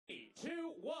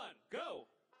1,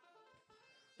 go!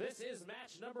 This is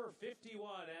match number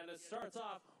 51, and it starts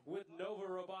off with NOVA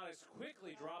Robotics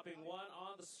quickly dropping one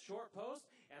on the short post,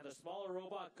 and the smaller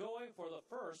robot going for the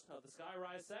first of the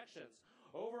skyrise sections.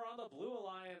 Over on the Blue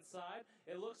Alliance side,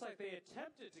 it looks like they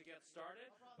attempted to get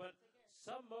started, but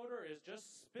some motor is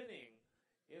just spinning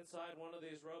inside one of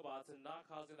these robots and not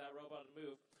causing that robot to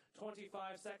move.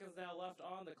 25 seconds now left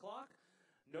on the clock.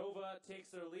 NOVA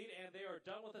takes their lead, and they are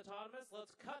done with autonomous.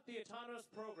 Let's cut the autonomous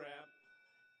program.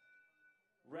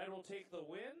 Red will take the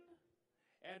win.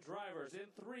 And drivers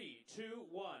in 3, 2,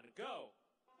 1, go.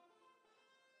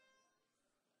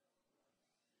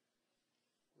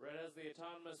 Red has the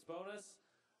autonomous bonus.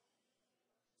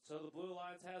 So the Blue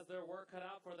Alliance has their work cut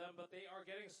out for them, but they are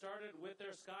getting started with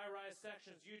their skyrise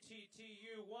sections.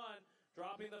 UTTU1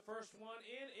 dropping the first one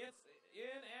in. It's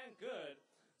in and good.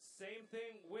 Same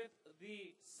thing with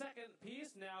the second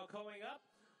piece, now going up,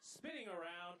 spinning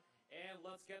around, and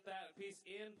let's get that piece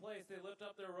in place. They lift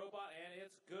up their robot, and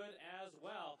it's good as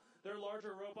well. Their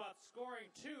larger robot scoring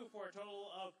 2 for a total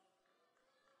of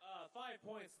 5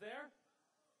 points there.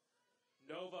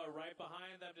 NOVA right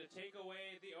behind them to take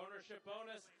away the ownership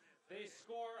bonus. They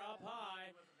score up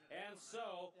high, and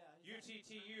so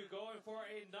UTTU going for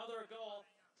another goal,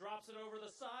 drops it over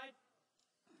the side.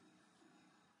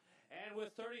 And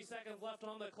with 30 seconds left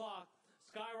on the clock,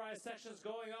 skyrise sections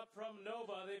going up from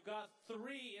NOVA. They've got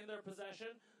 3 in their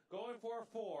possession, going for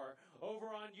 4.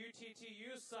 Over on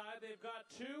UTTU's side, they've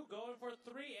got 2, going for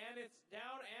 3, and it's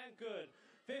down and good.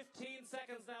 15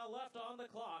 seconds now left on the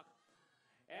clock.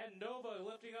 And NOVA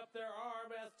lifting up their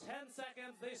arm as 10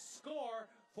 seconds, they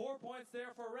score. 4 points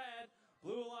there for Red.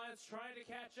 Blue Alliance trying to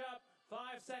catch up.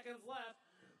 5 seconds left.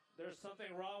 There's something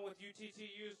wrong with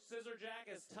UTTU's scissor jack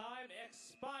as time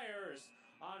expires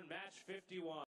on match 51.